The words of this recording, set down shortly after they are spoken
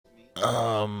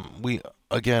We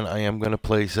again, I am gonna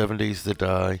play 7 Days to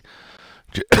Die.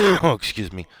 Oh,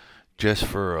 excuse me, just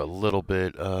for a little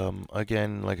bit.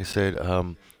 Again, like I said,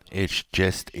 it's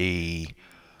just a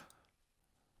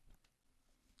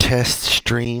test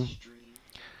stream.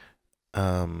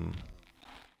 Um,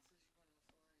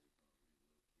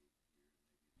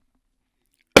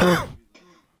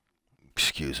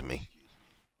 excuse me.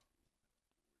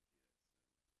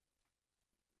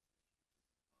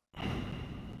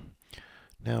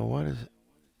 Now, what is it?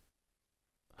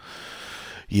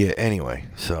 Yeah. Anyway,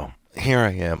 so here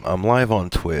I am. I'm live on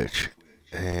Twitch,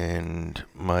 and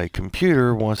my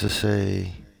computer wants to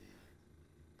say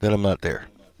that I'm not there.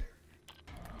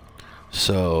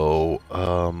 So,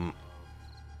 oh,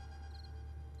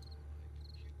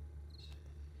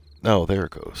 there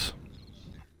it goes.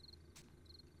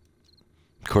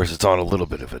 Of course, it's on a little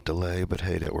bit of a delay, but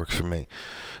hey, that works for me.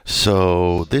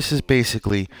 So, this is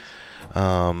basically,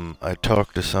 I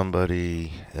talked to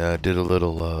somebody, did a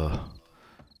little,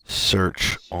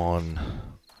 search on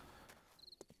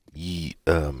the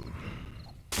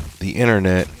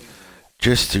internet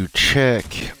just to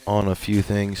check on a few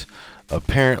things.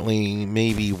 Apparently,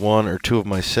 maybe one or two of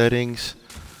my settings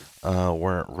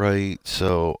weren't right,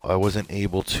 so I wasn't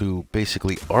able to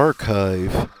basically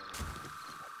archive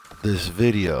this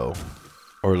video,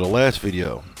 or the last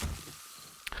video,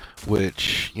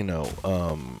 which,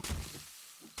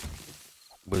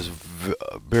 was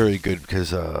very good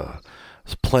because I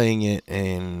was playing it,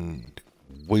 and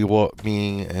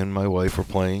me and my wife were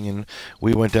playing, and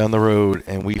we went down the road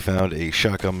and we found a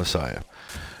Shotgun Messiah.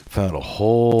 Found a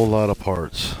whole lot of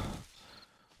parts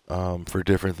for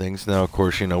different things. Now, of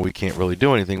course, we can't really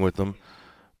do anything with them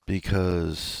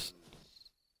because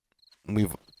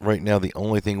right now the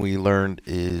only thing we learned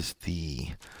is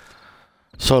the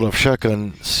sort of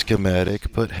shotgun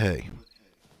schematic. But hey,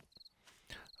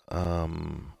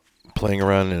 playing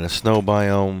around in a snow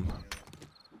biome.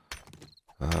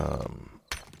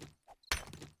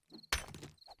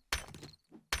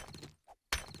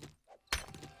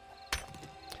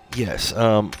 Yes,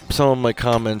 some of my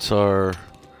comments are,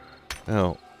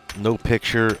 no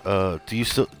picture. Do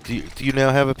you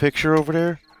now have a picture over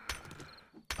there?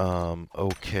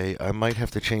 Okay, I might have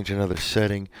to change another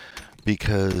setting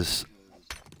because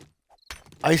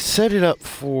I set it up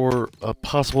for a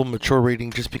possible mature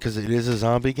rating just because it is a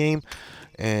zombie game,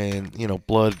 and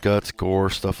blood, guts, gore,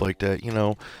 stuff like that.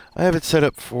 I have it set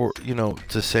up for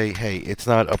to say, hey, it's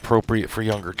not appropriate for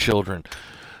younger children.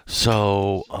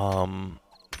 So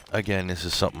again, this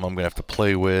is something I'm gonna have to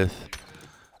play with.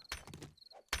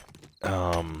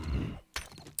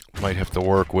 Might have to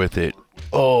work with it.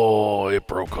 Oh, it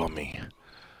broke on me.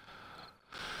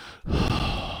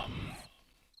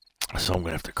 So I'm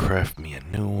gonna have to craft me a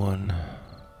new one.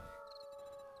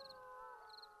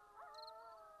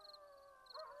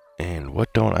 And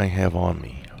what don't I have on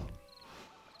me?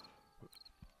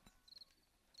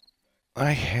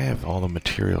 I have all the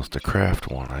materials to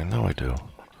craft one. I know I do.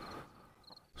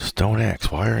 Stone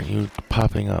axe, why aren't you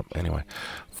popping up? Anyway,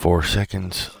 4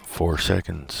 seconds, 4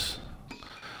 seconds.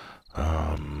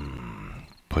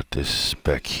 Put this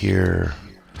back here.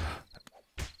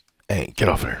 Hey, get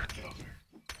off there.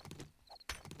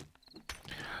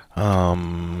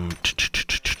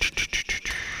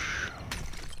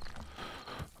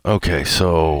 Okay,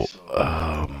 so,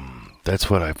 that's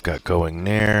what I've got going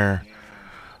there.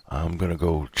 I'm gonna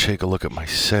go take a look at my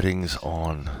settings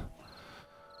on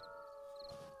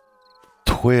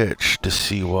Twitch to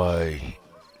see why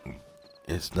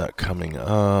it's not coming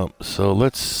up. So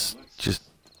let's just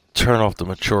turn off the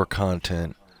mature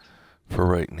content for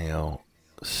right now.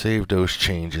 Save those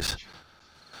changes.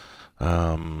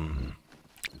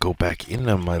 Go back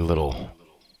into my little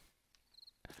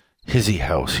hizzy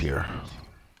house here.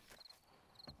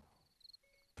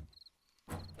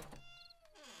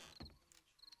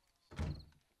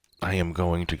 I am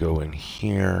going to go in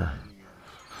here.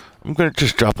 I'm going to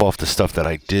just drop off the stuff that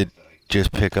I did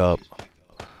just pick up.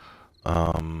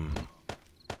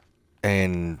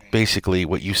 And basically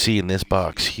what you see in this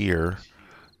box here,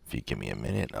 if you give me a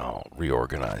minute, I'll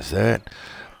reorganize that.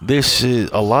 This is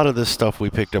a lot of this stuff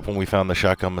we picked up when we found the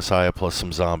Shotgun Messiah, plus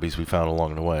some zombies we found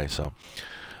along the way. So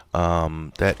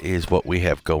that is what we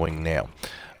have going now.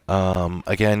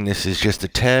 Again, this is just a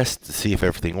test to see if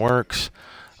everything works.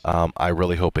 I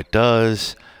really hope it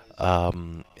does.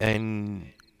 And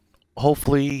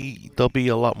hopefully there'll be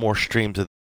a lot more streams of